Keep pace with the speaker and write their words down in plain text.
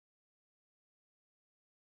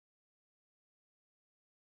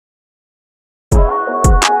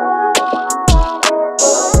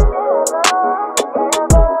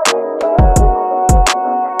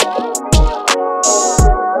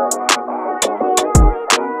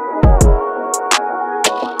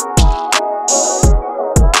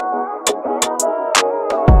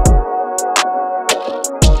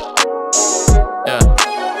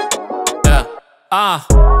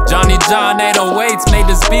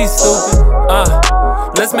be stupid.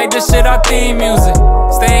 Let's make this shit our theme music.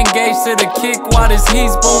 Stay engaged to the kick while this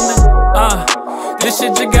heat's booming. This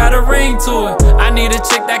shit just got a ring to it. I need a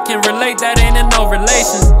chick that can relate, that ain't in no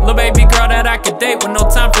relations. Lil' baby girl that I could date with no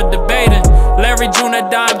time for debating. Larry June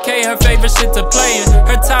at Dime K, her favorite shit to play in.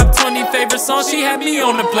 Her top 20 favorite songs, she had me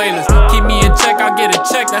on the playlist. Keep me in check, I'll get a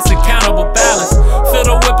check, that's accountable balance. Fill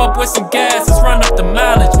the whip up with some gas, let's run up the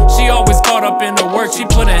mileage. She always caught up in the work, she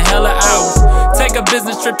put in hella hours. Take a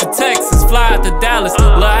business trip to Texas, fly out to Dallas.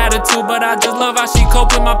 Little attitude, but I just love how she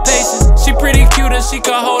cope with my patience. She pretty cute and she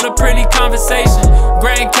could hold a pretty conversation.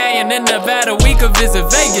 Grand Canyon in Nevada, we could visit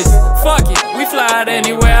Vegas. Fuck it, we fly out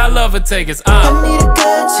anywhere, I love her, take us. I need a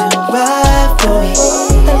girl to ride for me.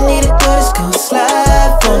 I need a girl that's gon'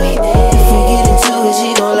 slide for me. If we get into it, she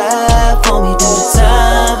gon' lie for me. Do the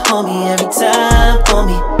time for me, every time for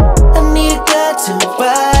me. I need a girl to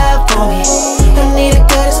ride for me. I need a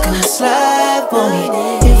girl that's gon' slide for me.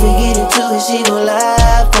 If we get into it, she gon'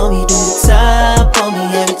 lie for me. Do the time for me,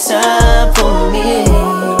 every time for me.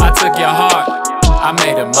 I took your heart, I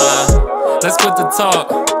made it mine. Let's quit the talk,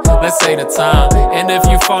 let's say the time. And if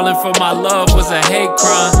you falling for my love was a hate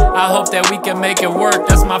crime, I hope that we can make it work,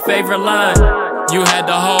 that's my favorite line. You had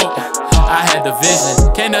the hope, I had the vision.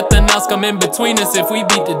 Can't nothing else come in between us if we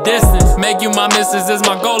beat the distance. Make you my missus is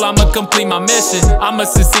my goal, I'ma complete my mission. I'ma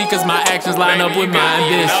succeed cause my actions line up with my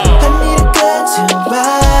ambition. I need a girl to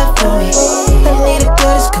ride